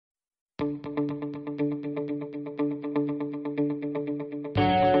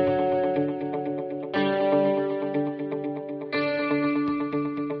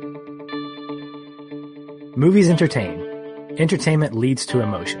Movies entertain. Entertainment leads to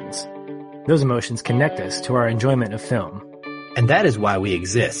emotions. Those emotions connect us to our enjoyment of film. And that is why we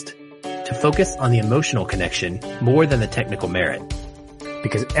exist, to focus on the emotional connection more than the technical merit.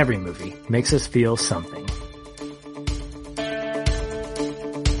 Because every movie makes us feel something.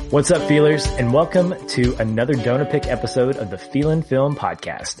 What's up, feelers, and welcome to another Donut Pick episode of the Feelin' Film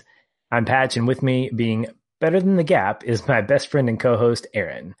Podcast. I'm Patch, and with me, being better than the Gap, is my best friend and co-host,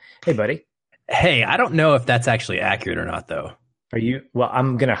 Aaron. Hey, buddy. Hey, I don't know if that's actually accurate or not, though. Are you? Well,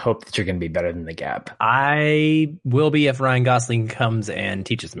 I'm going to hope that you're going to be better than the Gap. I will be if Ryan Gosling comes and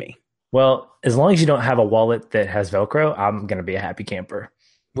teaches me. Well, as long as you don't have a wallet that has Velcro, I'm going to be a happy camper.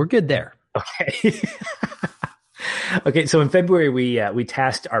 We're good there. Okay. Okay, so in February, we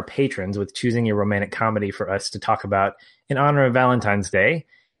tasked our patrons with choosing a romantic comedy for us to talk about in honor of Valentine's Day.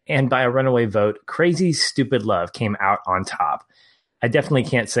 And by a runaway vote, Crazy Stupid Love came out on top. I definitely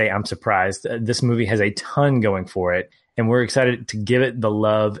can't say I'm surprised. This movie has a ton going for it, and we're excited to give it the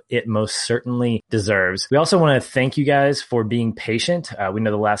love it most certainly deserves. We also want to thank you guys for being patient. We know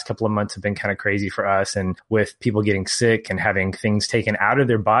the last couple of months have been kind of crazy for us, and with people getting sick and having things taken out of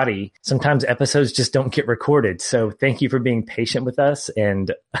their body, sometimes episodes just don't get recorded. So thank you for being patient with us.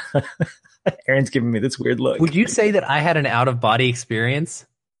 And Aaron's giving me this weird look. Would you say that I had an out-of-body experience?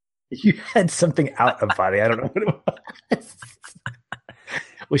 You had something out of body. I don't know what it was.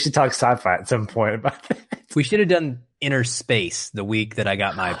 We should talk sci-fi at some point about that. We should have done Inner Space the week that I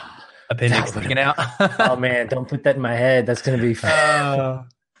got my appendix taken out. Oh, man, don't put that in my head. That's going to be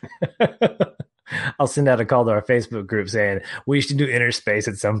I'll send out a call to our Facebook group saying we should do Inner Space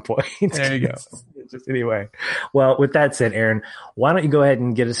at some point. There you go. Just anyway. Well, with that said, Aaron, why don't you go ahead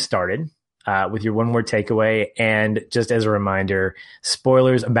and get us started with your one word takeaway? And just as a reminder,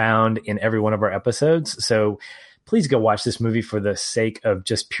 spoilers abound in every one of our episodes. So please go watch this movie for the sake of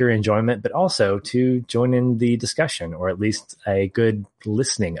just pure enjoyment, but also to join in the discussion, or at least a good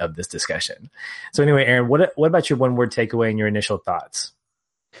listening of this discussion. So anyway, Aaron, what about your one word takeaway and your initial thoughts?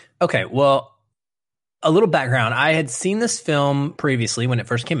 Okay, well, a little background. I had seen this film previously when it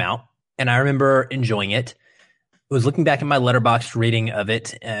first came out, and I remember enjoying it. I was looking back at my Letterboxd reading of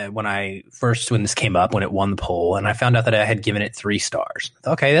it when this came up, when it won the poll, and I found out that I had given it 3 stars.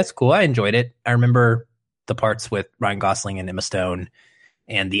 Okay, that's cool. I enjoyed it. I remember the parts with Ryan Gosling and Emma Stone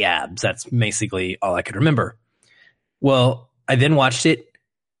and the abs. That's basically all I could remember. Well, I then watched it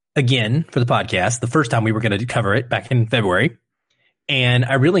again for the podcast, the first time we were going to cover it back in February, and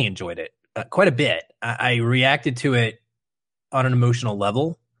I really enjoyed it quite a bit. I reacted to it on an emotional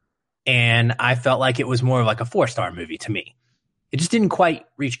level, and I felt like it was more of like a 4-star movie to me. It just didn't quite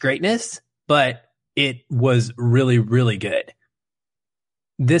reach greatness, but it was really, really good.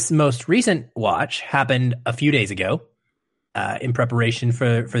 This most recent watch happened a few days ago. In preparation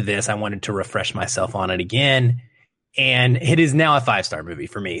for this, I wanted to refresh myself on it again, and it is now a 5-star movie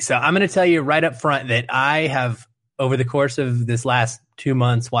for me. So I'm going to tell you right up front that I have, over the course of this last 2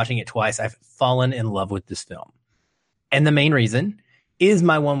 months, watching it twice, I've fallen in love with this film. And the main reason is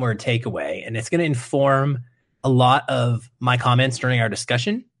my one-word takeaway, and it's going to inform a lot of my comments during our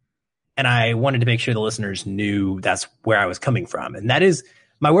discussion. And I wanted to make sure the listeners knew that's where I was coming from. And that is,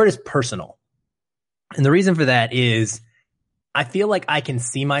 my word is personal. And the reason for that is I feel like I can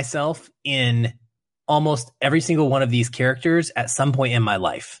see myself in almost every single one of these characters at some point in my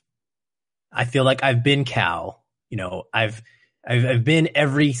life. I feel like I've been Cal. You know, I've been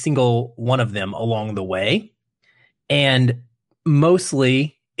every single one of them along the way. And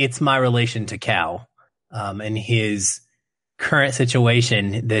mostly it's my relation to Cal and his current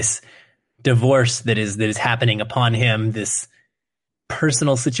situation, this divorce that is happening upon him, this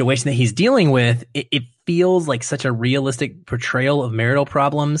personal situation that he's dealing with. It feels like such a realistic portrayal of marital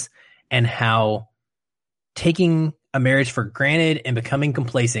problems and how taking a marriage for granted and becoming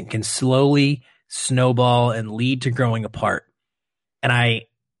complacent can slowly snowball and lead to growing apart. And I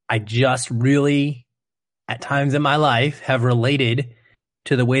just really, at times in my life, have related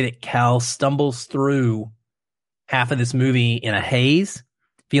to the way that Cal stumbles through half of this movie in a haze,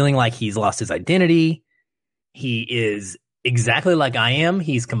 feeling like he's lost his identity. He is exactly like I am.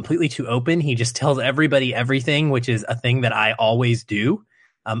 He's completely too open. He just tells everybody everything, which is a thing that I always do.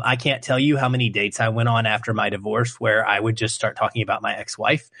 I can't tell you how many dates I went on after my divorce where I would just start talking about my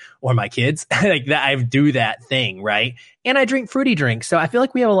ex-wife or my kids. Like that, I do that thing, right? And I drink fruity drinks, so I feel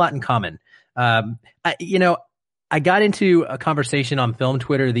like we have a lot in common. I got into a conversation on film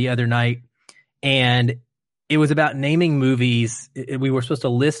Twitter the other night, and it was about naming movies. We were supposed to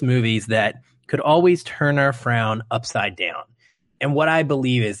list movies that could always turn our frown upside down. And what I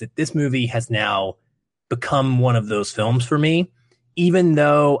believe is that this movie has now become one of those films for me. even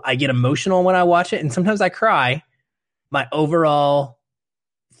though I get emotional when I watch it and sometimes I cry, my overall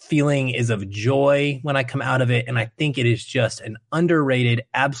feeling is of joy when I come out of it. And I think it is just an underrated,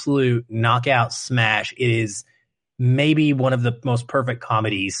 absolute knockout smash. It is maybe one of the most perfect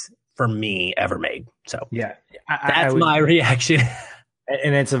comedies for me ever made. So yeah, that's my reaction.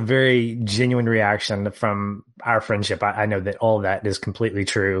 And it's a very genuine reaction from our friendship. I know that all of that is completely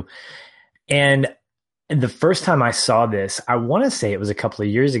true. And the first time I saw this, I want to say it was a couple of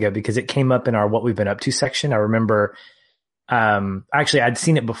years ago because it came up in our What We've Been Up To section. I remember, actually, I'd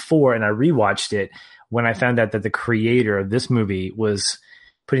seen it before and I rewatched it when I found out that the creator of this movie was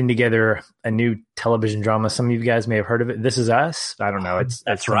putting together a new television drama. Some of you guys may have heard of it. This Is Us. I don't know.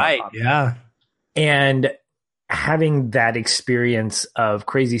 That's right. Yeah. And having that experience of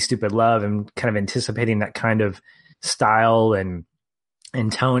Crazy Stupid Love and kind of anticipating that kind of style and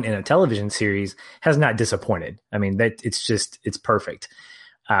tone in a television series has not disappointed. I mean, it's perfect.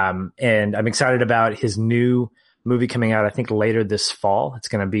 And I'm excited about his new movie coming out, I think later this fall. It's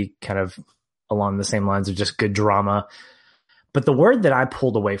going to be kind of along the same lines of just good drama. But the word that I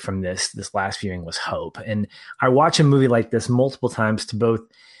pulled away from this last viewing was hope. And I watch a movie like this multiple times to both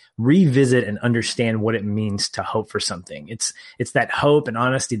revisit and understand what it means to hope for something. It's that hope and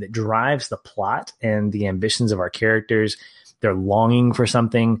honesty that drives the plot and the ambitions of our characters. They're longing for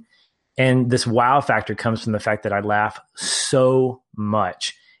something. And this wow factor comes from the fact that I laugh so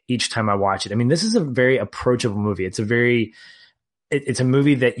much each time I watch it. I mean, this is a very approachable movie. It's a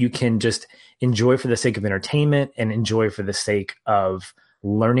movie that you can just enjoy for the sake of entertainment and enjoy for the sake of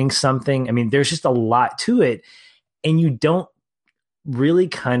learning something. I mean, there's just a lot to it, and you don't really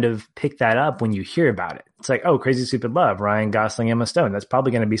kind of pick that up when you hear about it. It's like, oh, Crazy Stupid Love, Ryan Gosling, Emma Stone. That's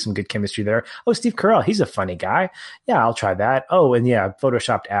probably going to be some good chemistry there. Oh, Steve Carell, he's a funny guy. Yeah, I'll try that. Oh, and yeah,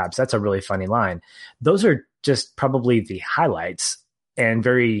 Photoshopped abs. That's a really funny line. Those are just probably the highlights and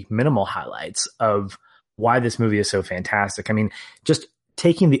very minimal highlights of why this movie is so fantastic. I mean, just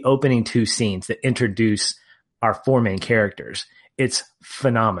taking the opening two scenes that introduce our four main characters, it's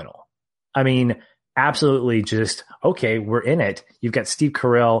phenomenal. I mean, absolutely just, okay, we're in it. You've got Steve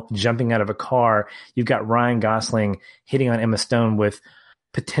Carell jumping out of a car. You've got Ryan Gosling hitting on Emma Stone with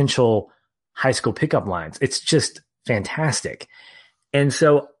potential high school pickup lines. It's just fantastic. And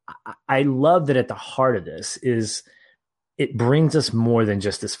so I love that at the heart of this is it brings us more than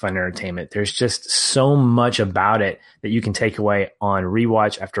just this fun entertainment. There's just so much about it that you can take away on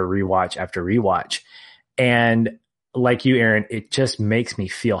rewatch after rewatch after rewatch. And like you, Aaron, it just makes me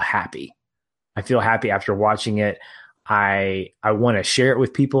feel happy. I feel happy after watching it. I want to share it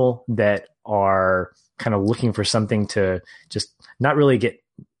with people that are kind of looking for something to just not really get,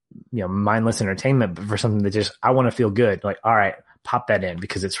 mindless entertainment, but for something that just, I want to feel good. Like, all right, pop that in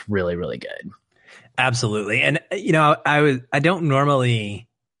because it's really, really good. Absolutely. And, I don't normally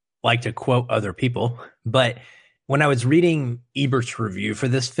like to quote other people, but when I was reading Ebert's review for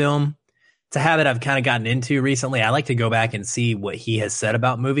this film, it's a habit I've kind of gotten into recently. I like to go back and see what he has said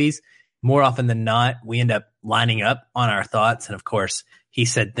about movies. More often than not, we end up lining up on our thoughts. And of course, he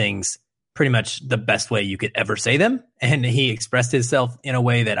said things pretty much the best way you could ever say them. And he expressed himself in a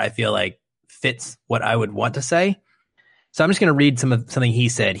way that I feel like fits what I would want to say. So I'm just going to read something he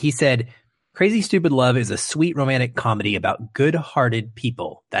said. He said, Crazy Stupid Love is a sweet romantic comedy about good-hearted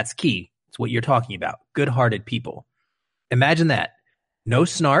people. That's key. It's what you're talking about. Good-hearted people. Imagine that. No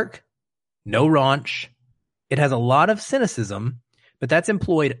snark, no raunch. It has a lot of cynicism, but that's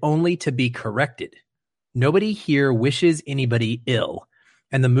employed only to be corrected. Nobody here wishes anybody ill,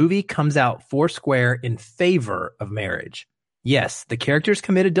 and the movie comes out foursquare in favor of marriage. Yes, the characters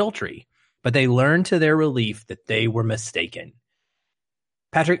commit adultery, but they learn to their relief that they were mistaken.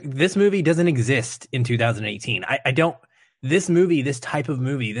 Patrick, this movie doesn't exist in 2018. This movie, this type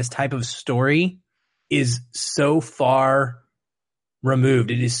of story is so far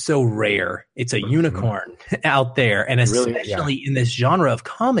removed. It is so rare. It's a unicorn out there. And especially in this genre of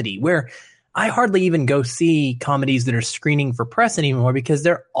comedy where I hardly even go see comedies that are screening for press anymore because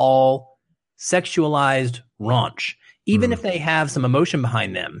they're all sexualized raunch. Even if they have some emotion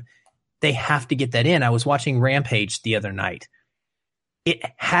behind them, they have to get that in. I was watching Rampage the other night. It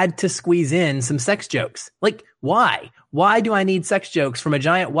had to squeeze in some sex jokes. Like, why? Why do I need sex jokes from a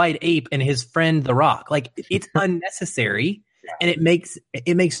giant white ape and his friend, The Rock? Like, it's unnecessary and it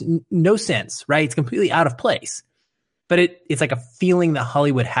makes no sense, right? It's completely out of place. But it's like a feeling that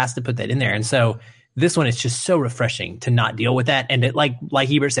Hollywood has to put that in there. And so this one is just so refreshing to not deal with that. And like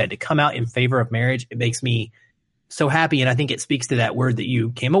Ebert said, to come out in favor of marriage, it makes me so happy. And I think it speaks to that word that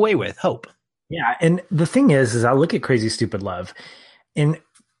you came away with, hope. Yeah. And the thing is I look at Crazy Stupid Love, and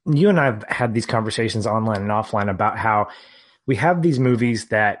you and I have had these conversations online and offline about how we have these movies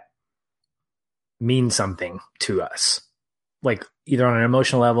that mean something to us, like either on an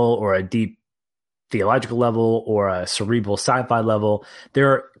emotional level or a deep theological level or a cerebral sci-fi level.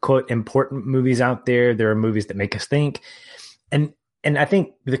 There are, quote, important movies out there. There are movies that make us think. And I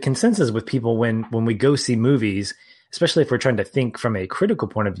think the consensus with people when we go see movies, especially if we're trying to think from a critical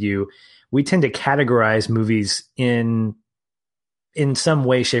point of view, we tend to categorize movies in some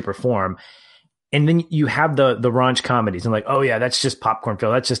way, shape, or form. And then you have the raunch comedies and like, oh yeah, that's just popcorn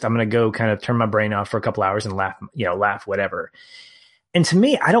film. That's just, I'm going to go kind of turn my brain off for a couple hours and laugh, whatever. And to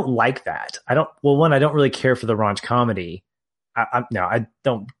me, I don't like that. I don't really care for the raunch comedy. I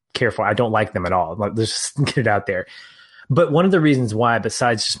don't care for, I don't like them at all. Like, let's just get it out there. But one of the reasons why,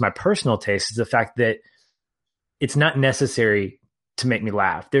 besides just my personal taste, is the fact that it's not necessary to make me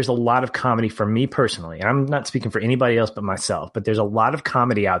laugh. There's a lot of comedy for me personally, and I'm not speaking for anybody else but myself, but there's a lot of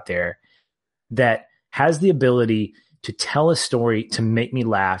comedy out there that has the ability to tell a story, to make me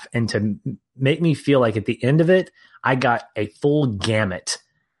laugh, and to make me feel like at the end of it, I got a full gamut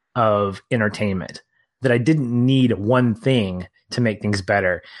of entertainment, that I didn't need one thing to make things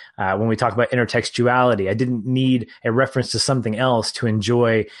better. When we talk about intertextuality, I didn't need a reference to something else to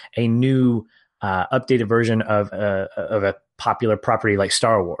enjoy a new updated version of a popular property like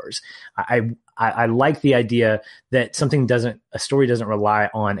Star Wars. I like the idea that a story doesn't rely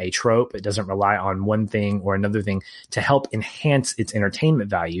on a trope. It doesn't rely on one thing or another thing to help enhance its entertainment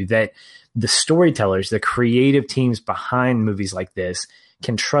value, that the storytellers, the creative teams behind movies like this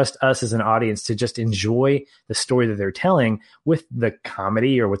can trust us as an audience to just enjoy the story that they're telling with the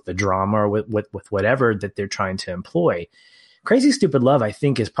comedy or with the drama or with whatever that they're trying to employ. Crazy Stupid Love, I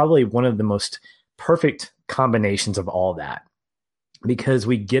think, is probably one of the most perfect combinations of all that, because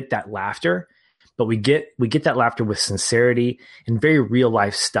we get that laughter, but we get that laughter with sincerity and very real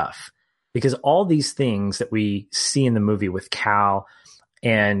life stuff. Because all these things that we see in the movie with Cal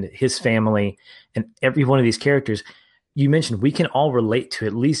and his family and every one of these characters, you mentioned, we can all relate to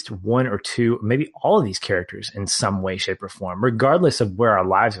at least one or two, maybe all of these characters in some way, shape, or form, regardless of where our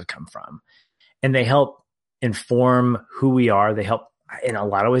lives have come from. And they help inform who we are. They help, in a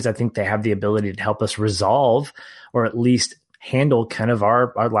lot of ways, I think they have the ability to help us resolve or at least handle kind of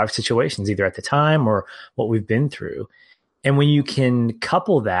our life situations, either at the time or what we've been through. And when you can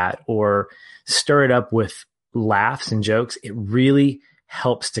couple that or stir it up with laughs and jokes, it really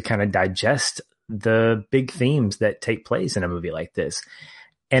helps to kind of digest the big themes that take place in a movie like this.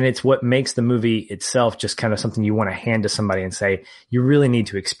 And it's what makes the movie itself just kind of something you want to hand to somebody and say, you really need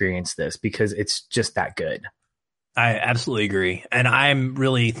to experience this because it's just that good. I absolutely agree. And I'm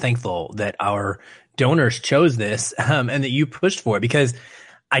really thankful that our donors chose this and that you pushed for it, because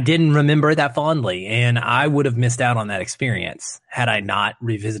I didn't remember it that fondly, and I would have missed out on that experience had I not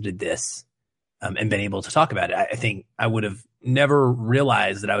revisited this and been able to talk about it. I think I would have never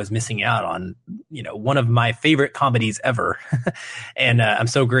realized that I was missing out on, one of my favorite comedies ever. And I'm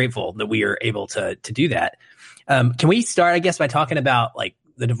so grateful that we are able to do that. Can we start, I guess, by talking about like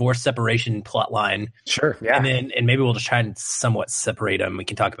the divorce separation plot line? Sure. Yeah. And maybe we'll just try and somewhat separate them. We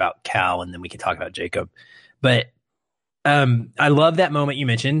can talk about Cal and then we can talk about Jacob. But I love that moment you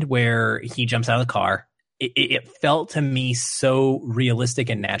mentioned where he jumps out of the car. It felt to me so realistic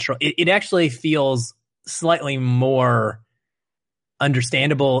and natural. It actually feels slightly more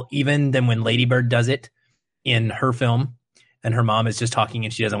understandable even than when Lady Bird does it in her film and her mom is just talking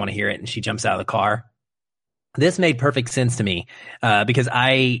and she doesn't want to hear it and she jumps out of the car. This made perfect sense to me because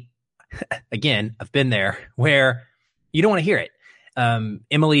I've been there where you don't want to hear it.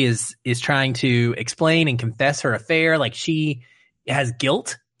 Emily is trying to explain and confess her affair. Like, she has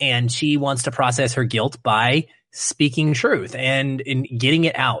guilt and she wants to process her guilt by speaking truth and getting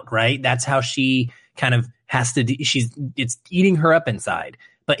it out, right? That's how she kind of has to, it's eating her up inside,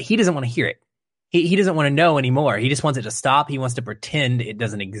 but he doesn't want to hear it. He doesn't want to know anymore. He just wants it to stop. He wants to pretend it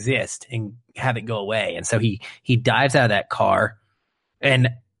doesn't exist and have it go away. And so he dives out of that car, and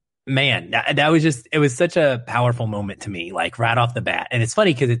man, that was just, it was such a powerful moment to me, like right off the bat. And it's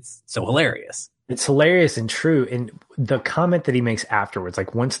funny because it's so hilarious. It's hilarious and true. And the comment that he makes afterwards,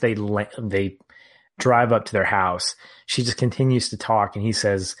 like once they drive up to their house, she just continues to talk and he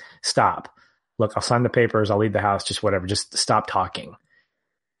says, stop. Look, I'll sign the papers. I'll leave the house, just whatever. Just stop talking.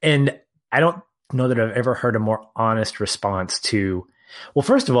 And I don't know that I've ever heard a more honest response to, well,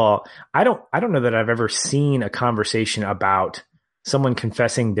 first of all, I don't know that I've ever seen a conversation about someone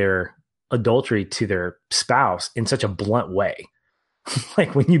confessing their adultery to their spouse in such a blunt way.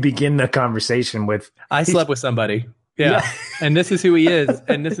 Like when you begin the conversation with, I slept with somebody. Yeah. And this is who he is.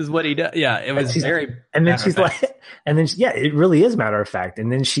 And this is what he does. Yeah. It was very. And then she's like, it really is matter of fact.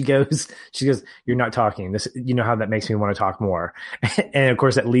 And then she goes, you're not talking. This, you know how that makes me want to talk more. And of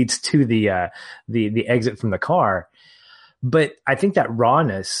course that leads to the exit from the car. But I think that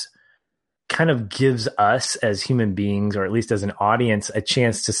rawness kind of gives us as human beings, or at least as an audience, a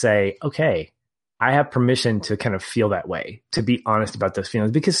chance to say, okay, I have permission to kind of feel that way, to be honest about those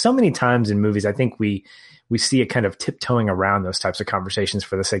feelings. Because so many times in movies, I think we see it kind of tiptoeing around those types of conversations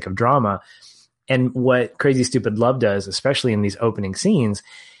for the sake of drama. And what Crazy Stupid Love does, especially in these opening scenes,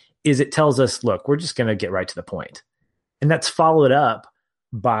 is it tells us, look, we're just going to get right to the point. And that's followed up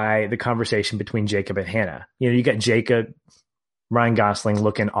by the conversation between Jacob and Hannah. You know, you got Jacob, Ryan Gosling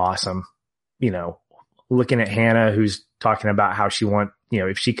looking awesome, you know, looking at Hannah, who's talking about how she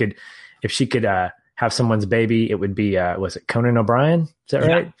if she could have someone's baby, it would be, was it Conan O'Brien? Is that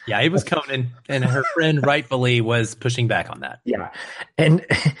right? Yeah, it was Conan. And her friend rightfully was pushing back on that. Yeah. And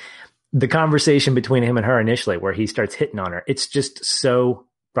the conversation between him and her initially, where he starts hitting on her, it's just so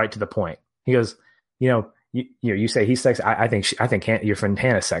right to the point. He goes, you say he's sexy. I think your friend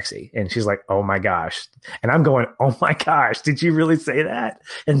Hannah's sexy. And she's like, oh my gosh. And I'm going, oh my gosh, did you really say that?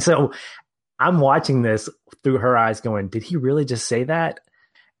 And so I'm watching this through her eyes going, did he really just say that?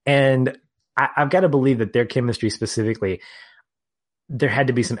 And I've got to believe that their chemistry specifically, there had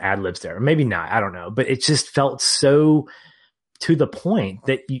to be some ad libs there. Maybe not. I don't know. But it just felt so to the point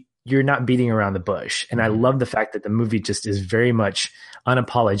that you're not beating around the bush. And I love the fact that the movie just is very much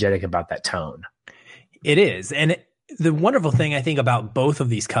unapologetic about that tone. It is. And the wonderful thing I think about both of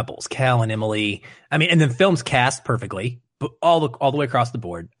these couples, Cal and Emily, and the film's cast perfectly, but all the way across the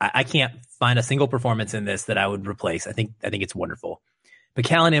board. I can't find a single performance in this that I would replace. I think it's wonderful. But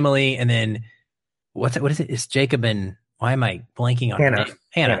Cal and Emily, and then what is it? It's Jacob and why am I blanking on Hannah?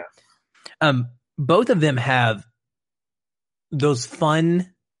 Hannah. Both of them have those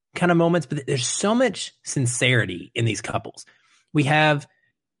fun kind of moments, but there's so much sincerity in these couples. We have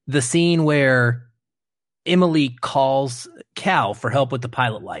the scene where Emily calls Cal for help with the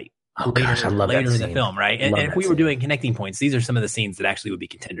pilot light. Oh gosh, I love that later scene. In the film, right? And if we were doing connecting points, these are some of the scenes that actually would be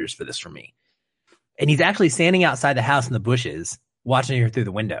contenders for this for me. And he's actually standing outside the house in the bushes, watching her through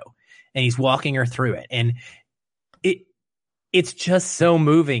the window, and he's walking her through it. And it's just so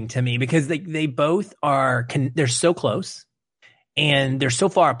moving to me because they both are, they're so close and they're so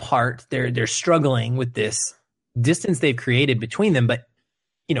far apart. They're struggling with this distance they've created between them, but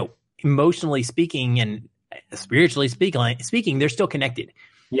emotionally speaking and spiritually speaking, they're still connected.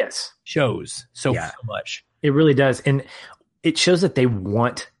 Yes. Shows so much. It really does. And it shows that they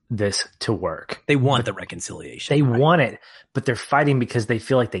want this to work. They want the reconciliation. They want it, but they're fighting because they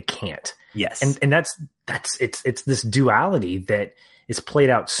feel like they can't. Yes. And that's it's this duality that is played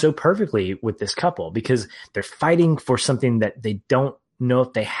out so perfectly with this couple because they're fighting for something that they don't know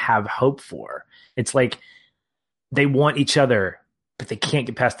if they have hope for. It's like they want each other, but they can't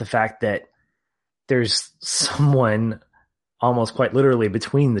get past the fact that there's someone almost quite literally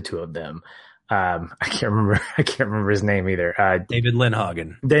between the two of them. I can't remember his name either. David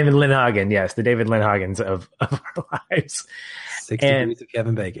Lindhagen. David Lindhagen, yes, the David Lindhagens of our lives. 6 degrees of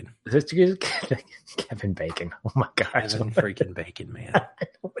Kevin Bacon. 6 degrees of Kevin Bacon. Oh my gosh. Kevin freaking Bacon, man.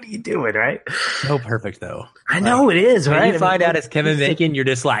 What are you doing, right? So perfect, though. I know it is, right? When you find out it's Kevin Bacon, you're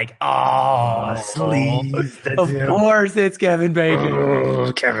just like, please. Of course it's Kevin Bacon.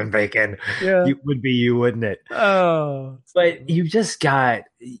 Oh, Kevin Bacon. Yeah. You would be, you wouldn't it? Oh. But you've got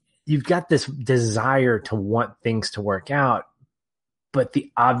this desire to want things to work out. But the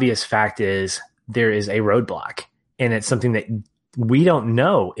obvious fact is there is a roadblock. And it's something that we don't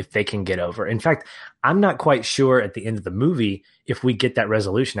know if they can get over. In fact, I'm not quite sure at the end of the movie if we get that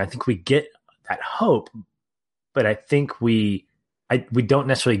resolution. I think we get that hope, but I think we don't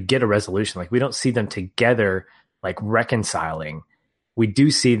necessarily get a resolution. Like we don't see them together, like reconciling. We do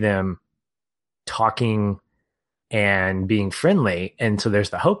see them talking and being friendly. And so there's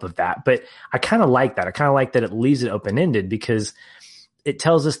the hope of that. But I kind of like that. I kind of like that it leaves it open-ended because it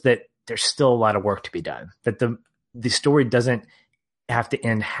tells us that there's still a lot of work to be done, that the story doesn't have to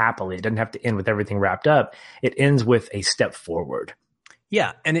end happily. It doesn't have to end with everything wrapped up. It ends with a step forward.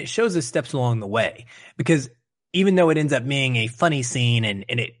 Yeah. And it shows us steps along the way because even though it ends up being a funny scene and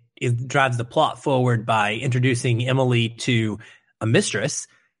it drives the plot forward by introducing Emily to a mistress,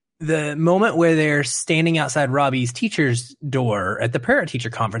 the moment where they're standing outside Robbie's teacher's door at the parent teacher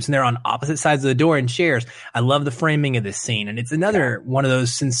conference and they're on opposite sides of the door in chairs. I love the framing of this scene. And it's another one of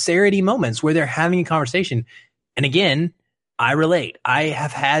those sincerity moments where they're having a conversation. And again, I relate. I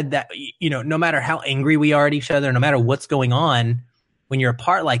have had that, no matter how angry we are at each other, no matter what's going on, when you're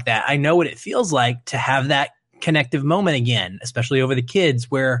apart like that, I know what it feels like to have that connective moment again, especially over the kids,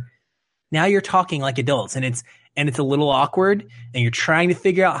 where now you're talking like adults, and it's a little awkward, and you're trying to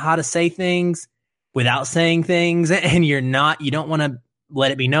figure out how to say things without saying things, and you don't want to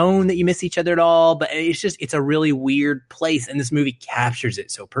let it be known that you miss each other at all. But it's a really weird place, and this movie captures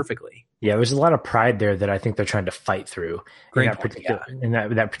it so perfectly. Yeah, there's a lot of pride there that I think they're trying to fight through in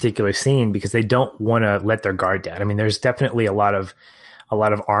that particular scene, because they don't want to let their guard down. I mean, there's definitely a lot of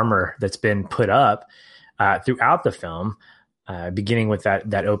armor that's been put up throughout the film, beginning with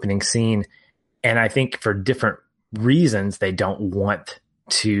that opening scene, and I think for different reasons they don't want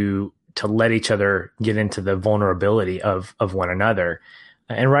to let each other get into the vulnerability of one another,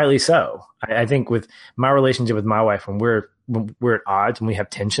 and rightly so. I think with my relationship with my wife, when we're at odds and we have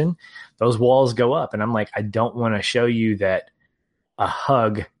tension, those walls go up, and I'm like, I don't want to show you that a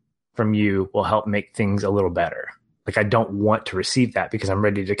hug from you will help make things a little better. Like, I don't want to receive that, because I'm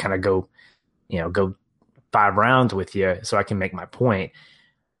ready to kind of go 5 rounds with you so I can make my point.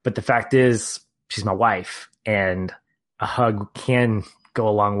 But the fact is, she's my wife, and a hug can go a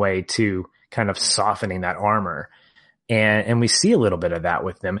long way to kind of softening that armor. And we see a little bit of that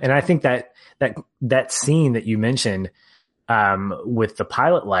with them. And I think that scene that you mentioned with the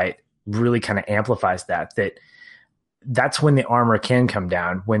pilot light really kind of amplifies that's when the armor can come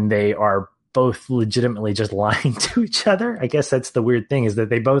down, when they are both legitimately just lying to each other. I guess that's the weird thing, is that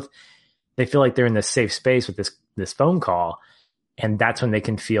they feel like they're in this safe space with this phone call. And that's when they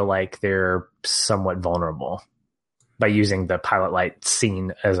can feel like they're somewhat vulnerable, by using the pilot light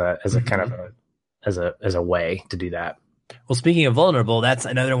scene as a kind of as a way to do that. Well, speaking of vulnerable, that's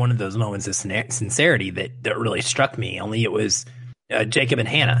another one of those moments of sincerity that really struck me. Only it was Jacob and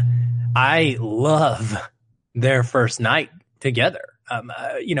Hannah. I love their first night together.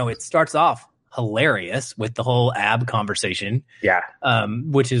 It starts off hilarious with the whole ab conversation. Yeah.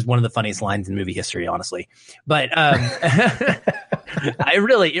 Which is one of the funniest lines in movie history, honestly. But it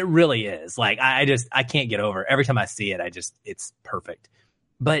really is. Like, I can't get over it. Every time I see it, it's perfect.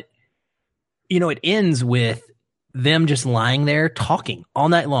 But, it ends with them just lying there talking all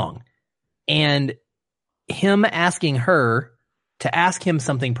night long, and him asking her to ask him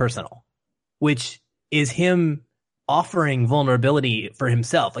something personal, which is him offering vulnerability for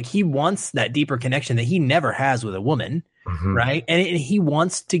himself. Like, he wants that deeper connection that he never has with a woman. Mm-hmm. Right. And he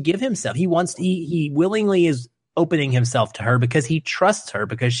wants to give himself. He willingly is opening himself to her because he trusts her,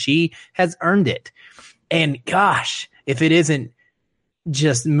 because she has earned it. And gosh, if it isn't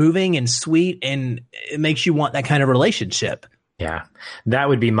just moving and sweet, and it makes you want that kind of relationship. Yeah, that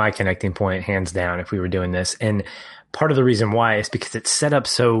would be my connecting point, hands down, if we were doing this. And part of the reason why is because it's set up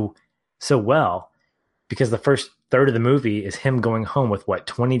so well, because the first third of the movie is him going home with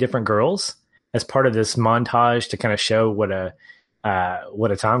 20 different girls as part of this montage to kind of show what a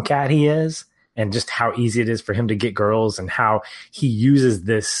tomcat he is, and just how easy it is for him to get girls, and how he uses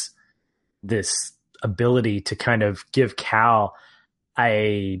this ability to kind of give Cal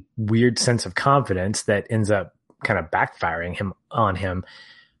a weird sense of confidence that ends up kind of backfiring on him.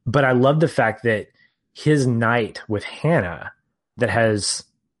 But I love the fact that his night with Hannah that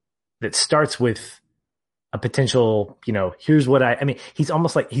starts with a potential, here's what he's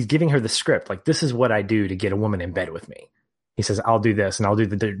almost like he's giving her the script. Like, this is what I do to get a woman in bed with me. He says, I'll do this, and I'll do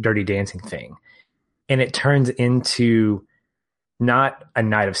the dirty dancing thing. And it turns into not a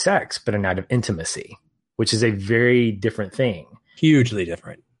night of sex, but a night of intimacy, which is a very different thing. Hugely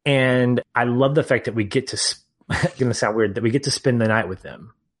different. And I love the fact that we get to, it's going to sound weird, that we get to spend the night with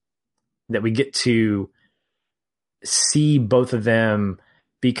them, that we get to see both of them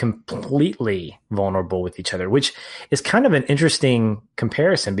be completely vulnerable with each other, which is kind of an interesting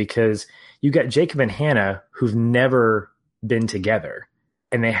comparison, because you got Jacob and Hannah who've never been together,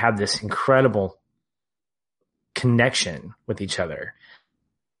 and they have this incredible connection with each other.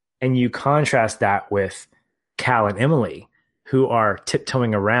 And you contrast that with Cal and Emily, who are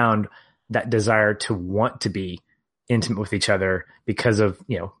tiptoeing around that desire to want to be intimate with each other because of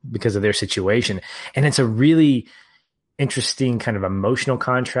their situation. And it's a really interesting kind of emotional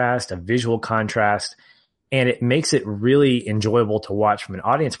contrast, a visual contrast, and it makes it really enjoyable to watch from an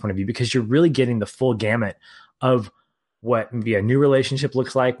audience point of view, because you're really getting the full gamut of what maybe a new relationship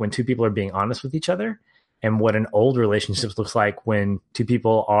looks like when two people are being honest with each other, and what an old relationship looks like when two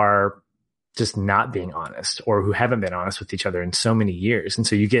people are just not being honest, or who haven't been honest with each other in so many years. And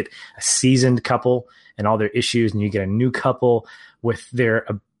so you get a seasoned couple and all their issues, and you get a new couple with their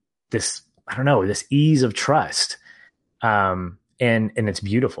this ease of trust. And it's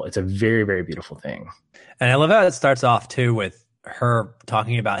beautiful. It's a very, very beautiful thing. And I love how it starts off too with her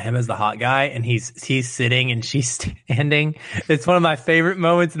talking about him as the hot guy, and he's sitting and she's standing. It's one of my favorite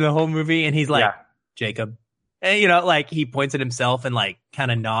moments in the whole movie. And he's like, yeah. Jacob, And, like he points at himself and like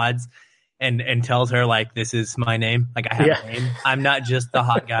kind of nods and tells her like, this is my name. Like I have a name. I'm not just the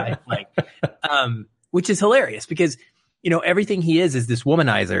hot guy. Like, which is hilarious because, everything he is this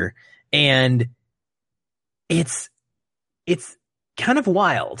womanizer, and it's kind of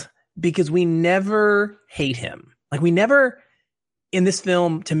wild because we never hate him. Like we never in this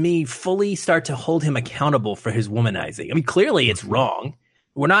film, to me, fully start to hold him accountable for his womanizing. I mean, clearly it's wrong.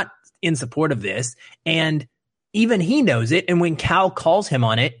 We're not in support of this. And even he knows it. And when Cal calls him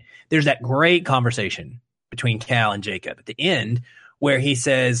on it, there's that great conversation between Cal and Jacob at the end where he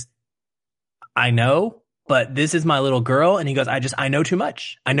says, I know, but this is my little girl. And he goes, I know too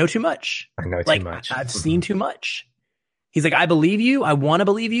much. I know too much. I know too much. I've seen too much. He's like, I believe you. I want to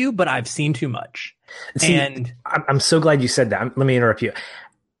believe you, but I've seen too much. See, and I'm so glad you said that. Let me interrupt you.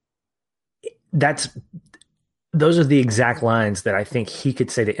 Those are the exact lines that I think he could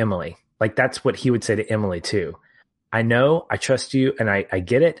say to Emily. Like that's what he would say to Emily too. I know, I trust you, and I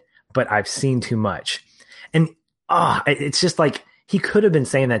get it, but I've seen too much. And it's just like he could have been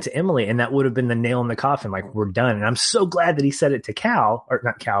saying that to Emily, and that would have been the nail in the coffin. Like we're done. And I'm so glad that he said it to Cal, or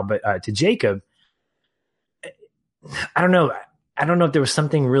not Cal, but to Jacob. I don't know. I don't know if there was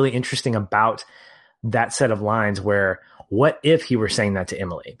something really interesting about that set of lines where what if he were saying that to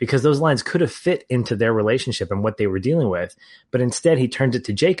Emily? Because those lines could have fit into their relationship and what they were dealing with. But instead he turns it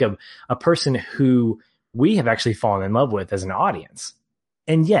to Jacob, a person who we have actually fallen in love with as an audience.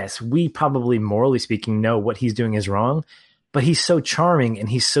 And yes, we probably, morally speaking, know what he's doing is wrong, but he's so charming and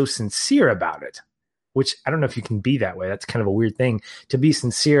he's so sincere about it, which I don't know if you can be that way. That's kind of a weird thing to be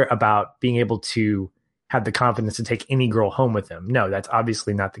sincere about being able to have the confidence to take any girl home with him. No, that's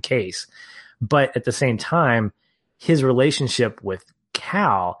obviously not the case. But at the same time, his relationship with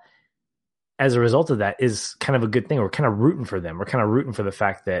Cal, as a result of that, is kind of a good thing. We're kind of rooting for them. We're kind of rooting for the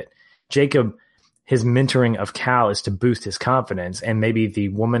fact that Jacob, his mentoring of Cal is to boost his confidence. And maybe the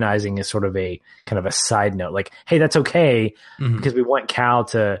womanizing is sort of a kind of a side note. Like, hey, that's okay because we want Cal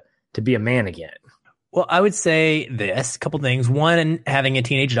to be a man again. Well, I would say this, a couple things. One, having a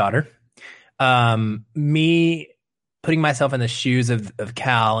teenage daughter. Me putting myself in the shoes of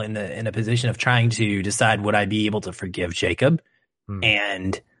Cal in a position of trying to decide would I be able to forgive Jacob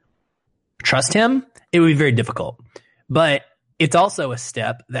and trust him, it would be very difficult. But it's also a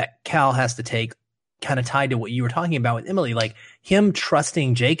step that Cal has to take, kind of tied to what you were talking about with Emily, like him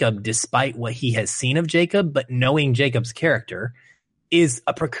trusting Jacob despite what he has seen of Jacob, but knowing Jacob's character is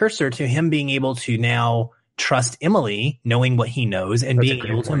a precursor to him being able to now trust Emily, knowing what he knows and being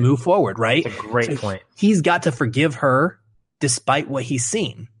able to move forward, right? That's a great point. He's got to forgive her despite what he's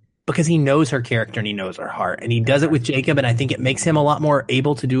seen because he knows her character and he knows her heart. And he does it with Jacob, and I think it makes him a lot more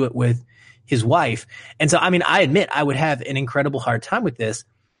able to do it with his wife. And so, I mean, I admit I would have an incredible hard time with this.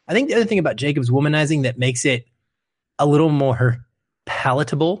 I think the other thing about Jacob's womanizing that makes it a little more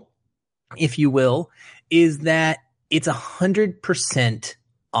palatable, if you will, is that it's 100%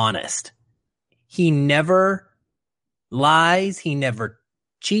 honest. He never lies. He never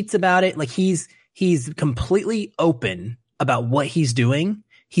cheats about it. Like he's completely open about what he's doing.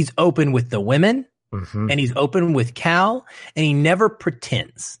 He's open with the women and he's open with Cal, and he never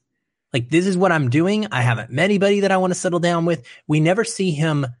pretends. Like, this is what I'm doing. I haven't met anybody that I want to settle down with. We never see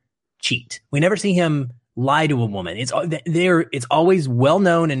him cheat. We never see him lie to a woman. It's always well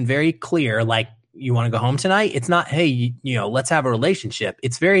known and very clear. Like, you want to go home tonight? It's not, hey, let's have a relationship.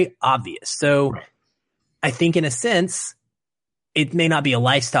 It's very obvious. So I think in a sense, it may not be a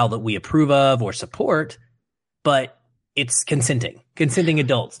lifestyle that we approve of or support, but it's consenting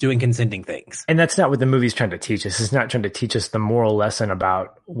adults doing consenting things. And that's not what the movie's trying to teach us. It's not trying to teach us the moral lesson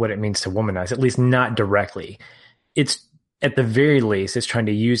about what it means to womanize, at least not directly. It's, at the very least, it's trying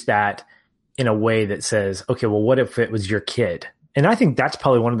to use that in a way that says, okay, well, what if it was your kid? And I think that's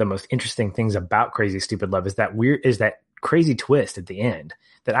probably one of the most interesting things about Crazy Stupid Love is that crazy twist at the end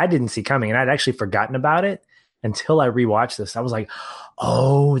that I didn't see coming. And I'd actually forgotten about it until I rewatched this. I was like,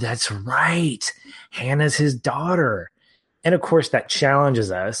 oh, that's right. Hannah's his daughter. And of course that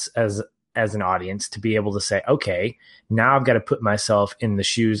challenges us as an audience to be able to say, okay, now I've got to put myself in the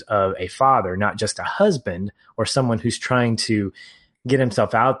shoes of a father, not just a husband or someone who's trying to get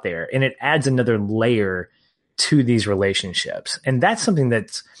himself out there. And it adds another layer to these relationships. And that's something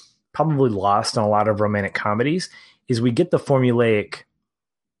that's probably lost in a lot of romantic comedies is we get the formula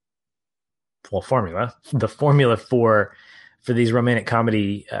for these romantic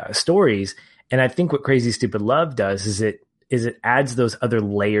comedy stories. And I think what Crazy Stupid Love does is it adds those other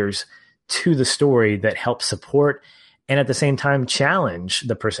layers to the story that help support and at the same time challenge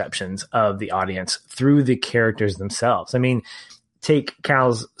the perceptions of the audience through the characters themselves. I mean, take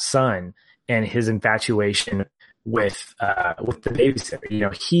Cal's son. and his infatuation with the babysitter. You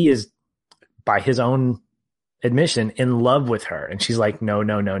know, he is, by his own admission, in love with her, and she's like, no,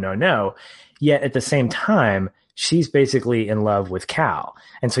 no, no, no, no. Yet at the same time, she's basically in love with Cal.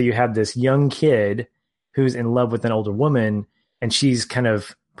 And so you have this young kid who's in love with an older woman, and she's kind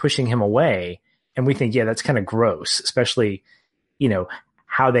of pushing him away. And we think, yeah, that's kind of gross, especially, you know,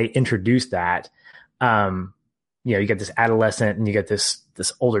 how they introduce that. You know, you get this adolescent and you get this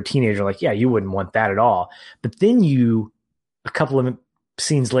older teenager, like, yeah, you wouldn't want that at all. But then a couple of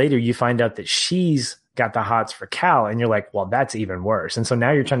scenes later, you find out that she's got the hots for Cal, and you're like, well, that's even worse. And so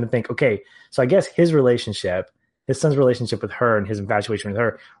now you're trying to think, okay, so I guess his son's relationship with her and his infatuation with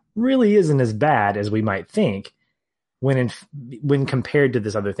her really isn't as bad as we might think when compared to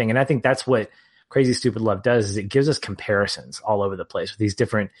this other thing. And I think that's what Crazy Stupid Love does, is it gives us comparisons all over the place with these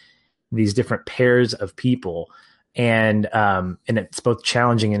different pairs of people. And it's both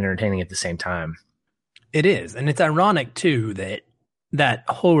challenging and entertaining at the same time. It is. And it's ironic too that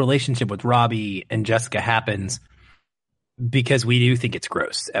whole relationship with Robbie and Jessica happens because we do think it's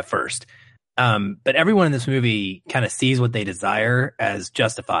gross at first. But everyone in this movie kind of sees what they desire as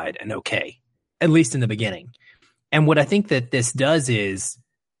justified and okay, at least in the beginning. And what I think that this does is,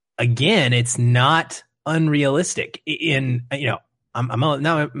 again, it's not unrealistic. I'm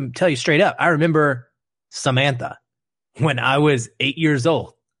gonna tell you straight up. I remember Samantha when I was 8 years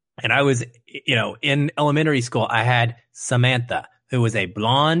old, and I was, in elementary school. I had Samantha, who was a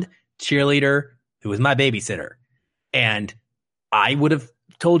blonde cheerleader who was my babysitter. And I would have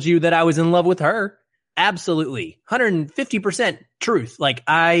told you that I was in love with her. Absolutely. 150% truth. Like,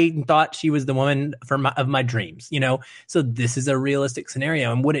 I thought she was the woman of my dreams, So this is a realistic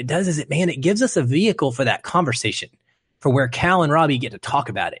scenario. And what it does is it gives us a vehicle for that conversation, for where Cal and Robbie get to talk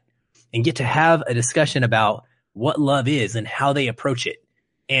about it and get to have a discussion about what love is and how they approach it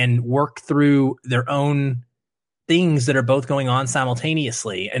and work through their own things that are both going on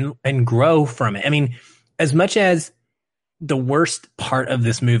simultaneously and grow from it. I mean, as much as the worst part of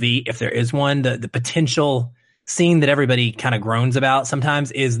this movie, if there is one, the potential scene that everybody kind of groans about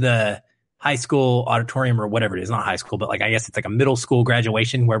sometimes is the high school auditorium, or whatever it is, not high school, but like, I guess it's like a middle school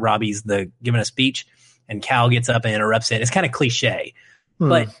graduation where Robbie's giving a speech and Cal gets up and interrupts it. It's kind of cliche,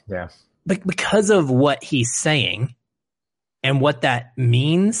 but because of what he's saying and what that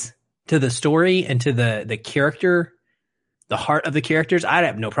means to the story and to the character, the heart of the characters, I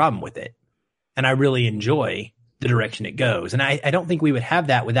have no problem with it. And I really enjoy the direction it goes. And I don't think we would have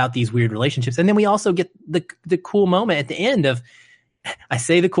that without these weird relationships. And then we also get the cool moment at the end of, I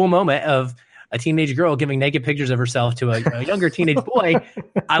say the cool moment of a teenage girl giving naked pictures of herself to a younger teenage boy.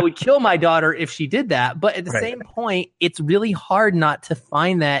 I would kill my daughter if she did that. But at the same point, it's really hard not to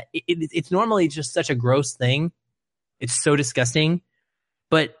find that. It's normally just such a gross thing. It's so disgusting.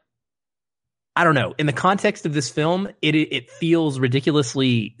 But I don't know. In the context of this film, it feels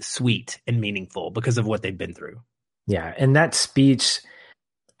ridiculously sweet and meaningful because of what they've been through. Yeah. And that speech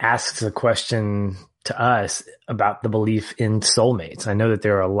asks a question to us about the belief in soulmates. I know that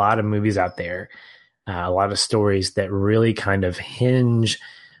there are a lot of movies out there, a lot of stories that really kind of hinge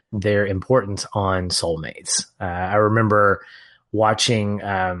their importance on soulmates. I remember watching,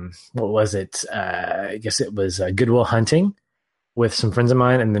 what was it? I guess it was Good Will Hunting with some friends of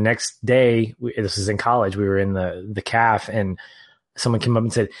mine. And the next day, this was in college, we were in the caf, and someone came up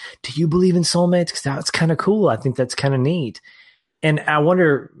and said, "Do you believe in soulmates? Because that's kind of cool. I think that's kind of neat." And I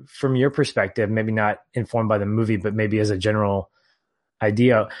wonder, from your perspective, maybe not informed by the movie, but maybe as a general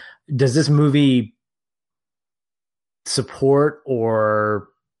idea, does this movie support or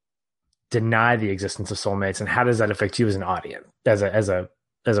deny the existence of soulmates, and how does that affect you as an audience, as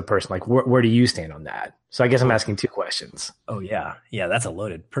a person? Like, where do you stand on that? So I guess I'm asking two questions. Oh yeah, that's a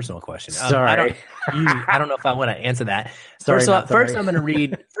loaded personal question. Sorry, I don't know if I want to answer that. Sorry, first I'm going to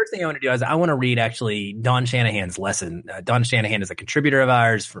read. First thing I want to do is I want to read actually Don Shanahan's lesson. Don Shanahan is a contributor of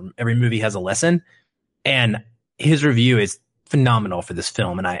ours. From Every Movie Has a Lesson, and his review is phenomenal for this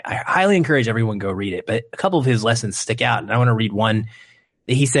film, and I highly encourage everyone to go read it. But a couple of his lessons stick out, and I want to read one.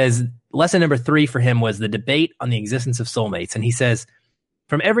 He says lesson number 3 for him was the debate on the existence of soulmates, and he says,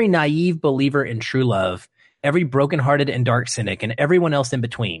 from every naive believer in true love, every brokenhearted and dark cynic, and everyone else in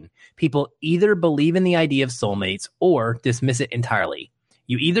between, people either believe in the idea of soulmates or dismiss it entirely.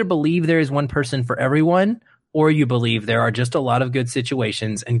 You either believe there is one person for everyone, or you believe there are just a lot of good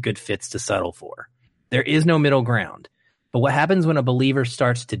situations and good fits to settle for. There is no middle ground. But what happens when a believer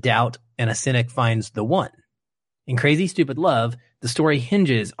starts to doubt and a cynic finds the one? In Crazy Stupid Love, the story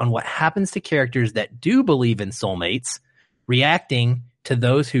hinges on what happens to characters that do believe in soulmates, reacting to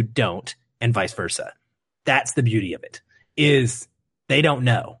those who don't, and vice versa. That's the beauty of it, is they don't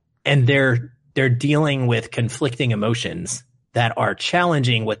know. and they're dealing with conflicting emotions that are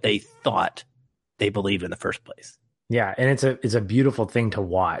challenging what they thought they believed in the first place. Yeah, and it's a beautiful thing to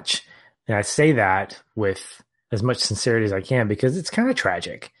watch. And I say that with as much sincerity as I can because it's kind of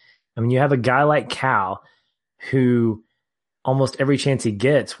tragic. I mean, you have a guy like Cal who almost every chance he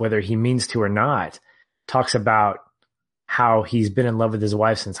gets, whether he means to or not, talks about how he's been in love with his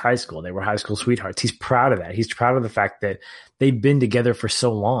wife since high school. They were high school sweethearts. He's proud of that. He's proud of the fact that they've been together for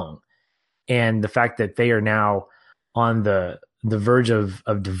so long. And the fact that they are now on the verge of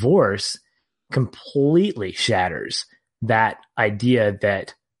divorce completely shatters that idea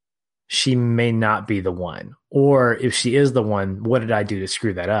that she may not be the one. Or if she is the one, what did I do to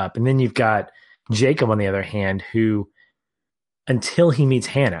screw that up? And then you've got Jacob, on the other hand, who, until he meets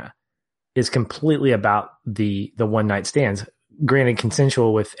Hannah, is completely about the one night stands, granted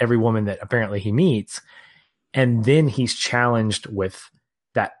consensual with every woman that apparently he meets. And then he's challenged with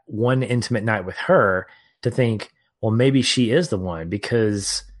that one intimate night with her to think, well, maybe she is the one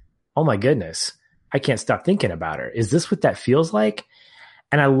because, oh my goodness, I can't stop thinking about her. Is this what that feels like?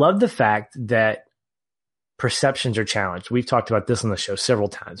 And I love the fact that perceptions are challenged. We've talked about this on the show several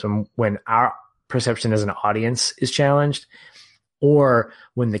times. When our perception as an audience is challenged, or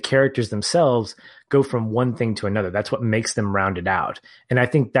when the characters themselves go from one thing to another, that's what makes them rounded out. And I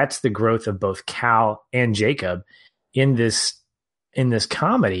think that's the growth of both Cal and Jacob in this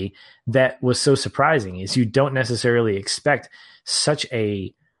comedy that was so surprising, is you don't necessarily expect such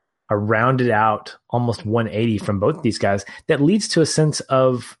a rounded out, almost 180 from both of these guys that leads to a sense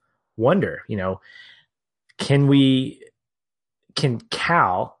of wonder. You know, can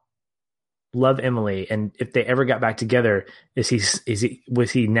Cal love Emily, and if they ever got back together,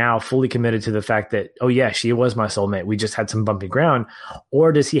 was he now fully committed to the fact that, oh yeah, she was my soulmate, we just had some bumpy ground?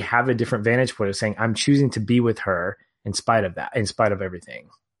 Or does he have a different vantage point of saying, I'm choosing to be with her in spite of that, in spite of everything?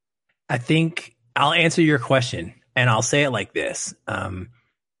 I think I'll answer your question, and I'll say it like this.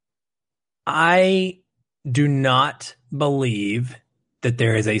 I do not believe that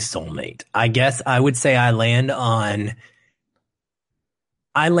there is a soulmate. I guess I would say I land on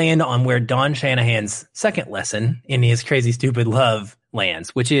where Don Shanahan's second lesson in his Crazy Stupid Love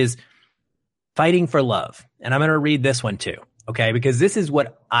lands, which is fighting for love. And I'm going to read this one too, okay? Because this is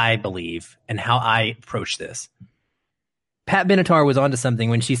what I believe and how I approach this. Pat Benatar was onto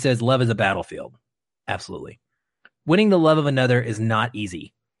something when she says love is a battlefield. Absolutely. Winning the love of another is not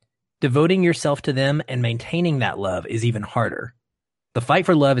easy. Devoting yourself to them and maintaining that love is even harder. The fight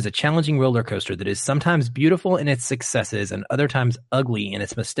for love is a challenging roller coaster that is sometimes beautiful in its successes and other times ugly in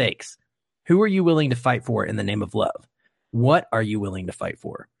its mistakes. Who are you willing to fight for in the name of love? What are you willing to fight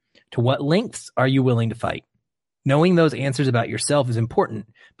for? To what lengths are you willing to fight? Knowing those answers about yourself is important,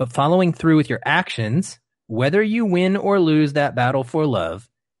 but following through with your actions, whether you win or lose that battle for love,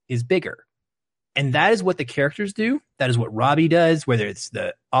 is bigger. And that is what the characters do. That is what Robbie does, whether it's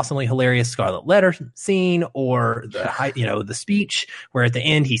the awesomely hilarious Scarlet Letter scene or the speech where at the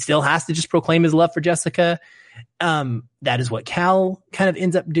end he still has to just proclaim his love for Jessica. That is what Cal kind of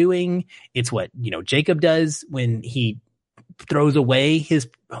ends up doing. It's what, Jacob does when he throws away his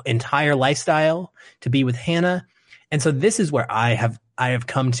entire lifestyle to be with Hannah. And so this is where I have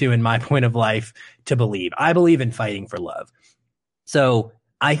come to in my point of life to believe. I believe in fighting for love. So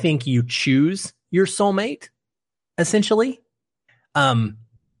I think you choose your soulmate, essentially, and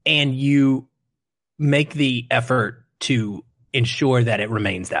you make the effort to ensure that it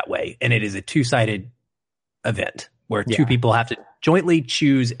remains that way. And it is a two-sided event where two people have to jointly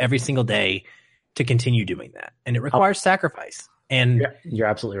choose every single day to continue doing that. And it requires sacrifice. And you're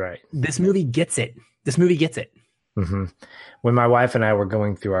absolutely right. This movie gets it. Mm-hmm. When my wife and I were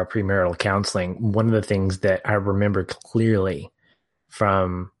going through our premarital counseling, one of the things that I remember clearly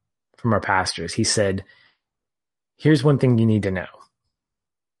from our pastors, he said, here's one thing you need to know.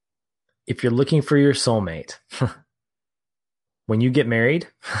 If you're looking for your soulmate, when you get married,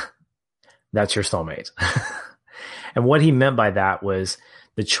 that's your soulmate. And what he meant by that was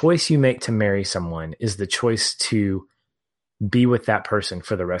the choice you make to marry someone is the choice to be with that person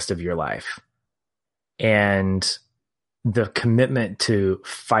for the rest of your life. And the commitment to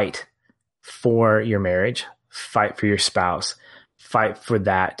fight for your marriage, fight for your spouse, fight for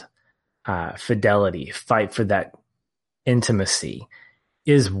that fidelity, fight for that intimacy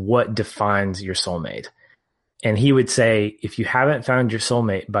is what defines your soulmate. And he would say, if you haven't found your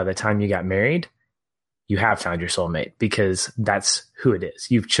soulmate by the time you got married, you have found your soulmate, because that's who it is.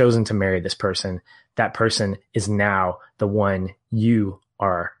 You've chosen to marry this person. That person is now the one you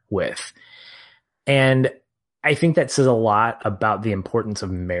are with. And I think that says a lot about the importance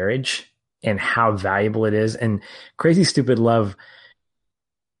of marriage and how valuable it is. And Crazy Stupid Love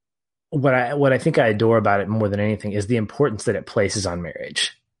what I think I adore about it more than anything is the importance that it places on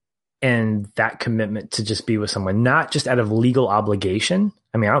marriage and that commitment to just be with someone, not just out of legal obligation.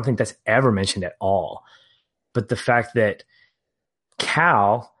 I mean, I don't think that's ever mentioned at all, but the fact that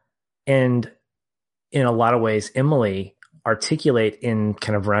Cal and in a lot of ways, Emily articulate in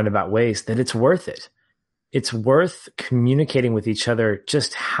kind of roundabout ways that it's worth it. It's worth communicating with each other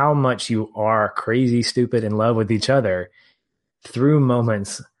just how much you are crazy, stupid, in love with each other through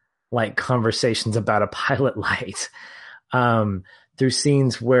moments like conversations about a pilot light, through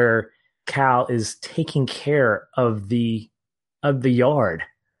scenes where Cal is taking care of the yard.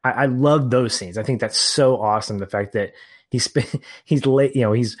 I love those scenes. I think that's so awesome. The fact that he's late,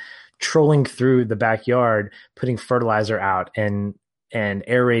 he's trolling through the backyard, putting fertilizer out and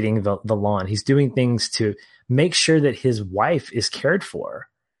aerating the lawn. He's doing things to make sure that his wife is cared for.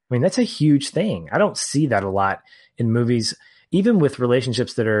 I mean, that's a huge thing. I don't see that a lot in movies, even with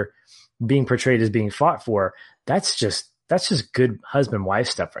relationships that are being portrayed as being fought for. That's just good husband-wife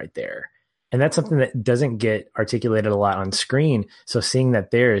stuff right there. And that's something that doesn't get articulated a lot on screen. So seeing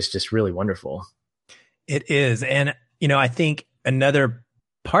that there is just really wonderful. It is. And, I think another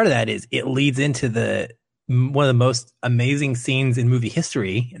part of that is it leads into one of the most amazing scenes in movie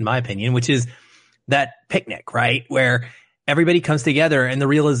history, in my opinion, which is that picnic, right? Where everybody comes together and the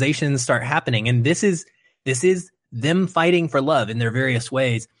realizations start happening. And this is them fighting for love in their various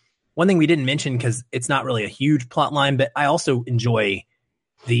ways. One thing we didn't mention, because it's not really a huge plot line, but I also enjoy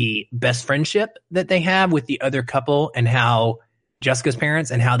the best friendship that they have with the other couple and how Jessica's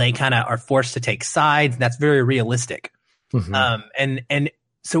parents and how they kind of are forced to take sides. That's very realistic. Mm-hmm. And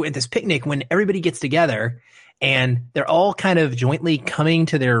so at this picnic, when everybody gets together and they're all kind of jointly coming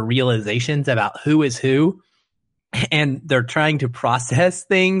to their realizations about who is who, and they're trying to process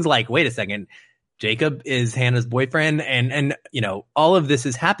things like, wait a second, Jacob is Hannah's boyfriend. And all of this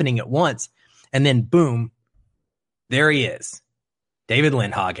is happening at once. And then boom, there he is. David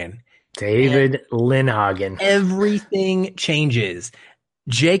Lindhagen. Everything changes.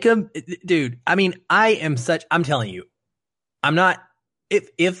 Jacob, dude, I mean, I'm telling you, I'm not,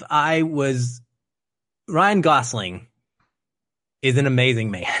 if I was, Ryan Gosling is an amazing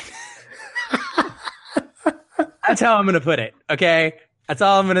man. That's how I'm going to put it. Okay. That's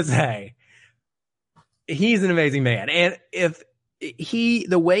all I'm going to say. He's an amazing man. And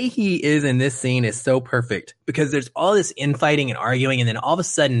the way he is in this scene is so perfect because there's all this infighting and arguing. And then all of a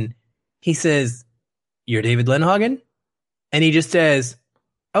sudden he says, "You're David Lindhagen?" And he just says,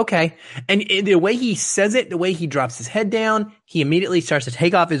 "Okay." And the way he says it, the way he drops his head down, he immediately starts to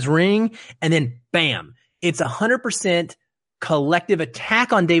take off his ring. And then bam, it's 100% collective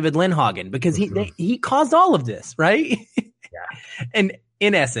attack on David Lindhagen because he caused all of this, right? Yeah. And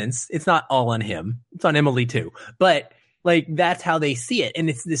in essence, it's not all on him. It's on Emily too. But like, that's how they see it. And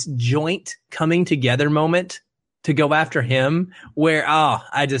it's this joint coming together moment to go after him where,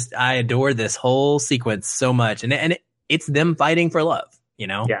 I adore this whole sequence so much. And it's them fighting for love,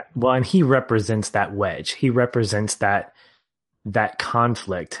 Yeah. Well, and he represents that wedge. He represents that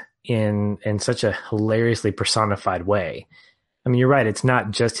conflict in such a hilariously personified way. I mean, you're right. It's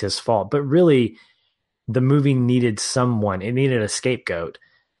not just his fault, but really the movie needed someone. It needed a scapegoat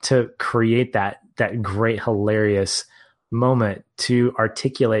to create that great, hilarious moment to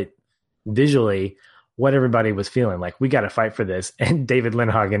articulate visually what everybody was feeling. Like, we got to fight for this. And David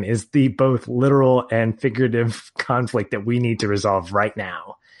Lindhagen is the both literal and figurative conflict that we need to resolve right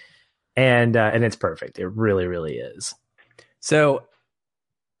now. And it's perfect. It really, really is. So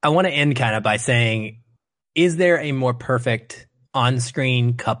I want to end kind of by saying, is there a more perfect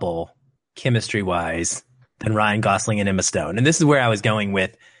on-screen couple chemistry-wise than Ryan Gosling and Emma Stone? And this is where I was going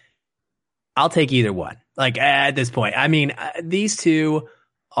with, I'll take either one. Like, at this point, I mean, these two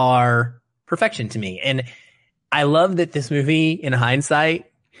are perfection to me. And I love that this movie, in hindsight,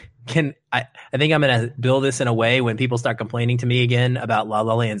 I think I'm going to build this in a way when people start complaining to me again about La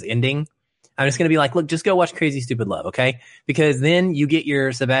La Land's ending. I'm just going to be like, look, just go watch Crazy Stupid Love, okay? Because then you get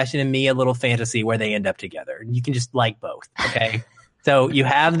your Sebastian and Mia little fantasy where they end up together. And you can just like both, okay? So you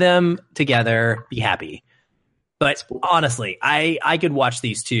have them together, be happy. But honestly, I could watch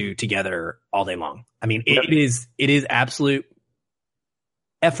these two together all day long. I mean, it is absolute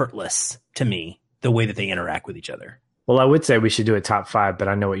effortless to me, the way that they interact with each other. Well, I would say we should do a top 5, but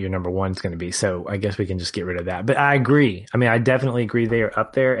I know what your number 1 is going to be. So I guess we can just get rid of that. But I agree. I mean, I definitely agree they are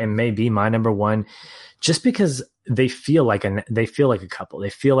up there and may be my number 1 just because they feel like a couple. They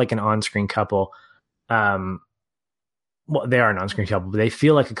feel like an on-screen couple. Well, they are an on-screen couple, but they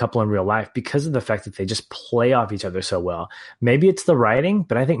feel like a couple in real life because of the fact that they just play off each other so well. Maybe it's the writing,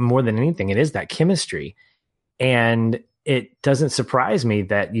 but I think more than anything, it is that chemistry. And it doesn't surprise me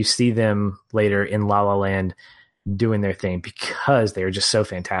that you see them later in La La Land doing their thing because they are just so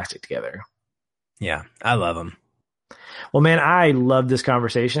fantastic together. Yeah, I love them. Well, man, I love this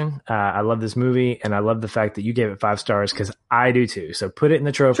conversation. I love this movie, and I love the fact that you gave it 5 stars because I do too. So put it in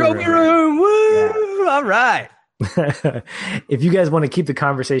the trophy room. Woo! Yeah. All right. If you guys want to keep the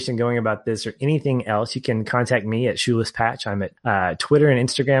conversation going about this or anything else, you can contact me at Shoeless Patch. I'm at Twitter and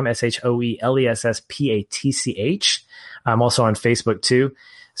Instagram, SHOELESSPATCH. I'm also on Facebook too.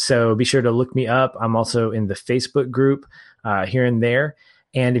 So be sure to look me up. I'm also in the Facebook group here and there.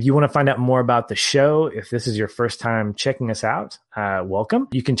 And if you want to find out more about the show, if this is your first time checking us out, welcome.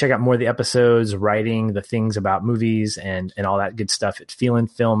 You can check out more of the episodes, writing, the things about movies, and all that good stuff at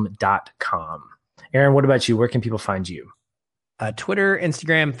feelinfilm.com. Aaron, what about you? Where can people find you? Twitter,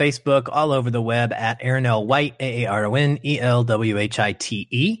 Instagram, Facebook, all over the web at Aaron L. White, AARONELWHITE.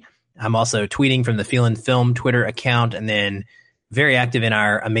 I'm also tweeting from the Feelin' Film Twitter account, and then very active in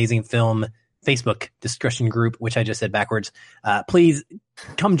our Amazing Film Facebook discussion group, which I just said backwards. Please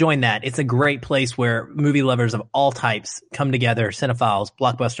come join that. It's a great place where movie lovers of all types come together, cinephiles,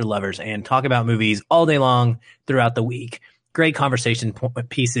 blockbuster lovers, and talk about movies all day long throughout the week. Great conversation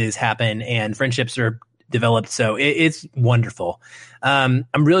pieces happen and friendships are developed. So it's wonderful. I'm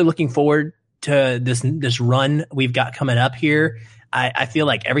really looking forward to this run we've got coming up here. I feel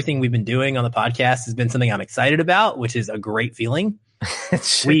like everything we've been doing on the podcast has been something I'm excited about, which is a great feeling.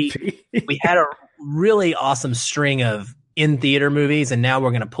 We had a really awesome string of in-theater movies, and now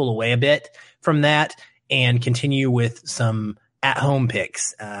we're going to pull away a bit from that and continue with some at-home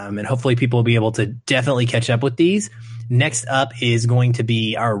picks. And hopefully people will be able to definitely catch up with these. Next up is going to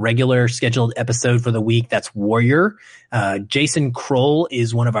be our regular scheduled episode for the week. That's Warrior. Jason Kroll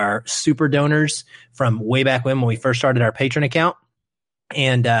is one of our super donors from way back when we first started our Patreon account.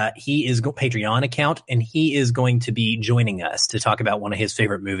 And he is Patreon account, and he is going to be joining us to talk about one of his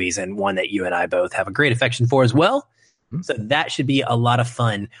favorite movies and one that you and I both have a great affection for as well. So that should be a lot of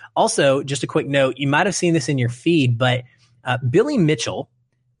fun. Also, just a quick note, you might have seen this in your feed, but Billy Mitchell,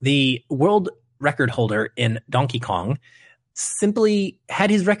 the world record holder in Donkey Kong, simply had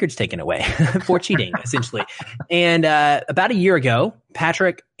his records taken away for cheating, essentially. And about a year ago,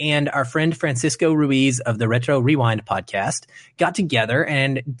 Patrick and our friend Francisco Ruiz of the Retro Rewind podcast got together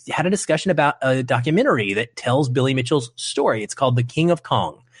and had a discussion about a documentary that tells Billy Mitchell's story. It's called The King of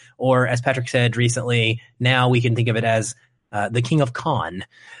Kong, or as Patrick said recently, now we can think of it as The King of Con.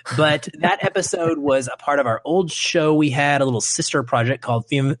 But that episode was a part of our old show. We had a little sister project called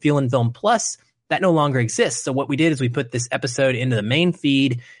Feelin' Film Plus that no longer exists. So what we did is we put this episode into the main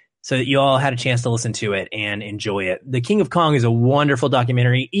feed so that you all had a chance to listen to it and enjoy it. The King of Kong is a wonderful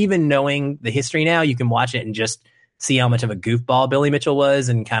documentary. Even knowing the history now, you can watch it and just see how much of a goofball Billy Mitchell was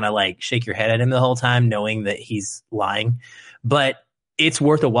and kind of like shake your head at him the whole time, knowing that he's lying. But it's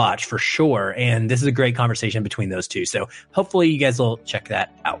worth a watch for sure. And this is a great conversation between those two. So hopefully you guys will check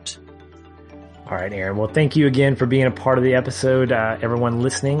that out. All right, Aaron. Well, thank you again for being a part of the episode. Everyone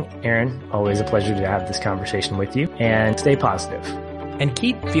listening, Aaron, always a pleasure to have this conversation with you, and stay positive. And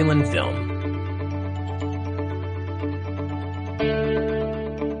keep feeling film.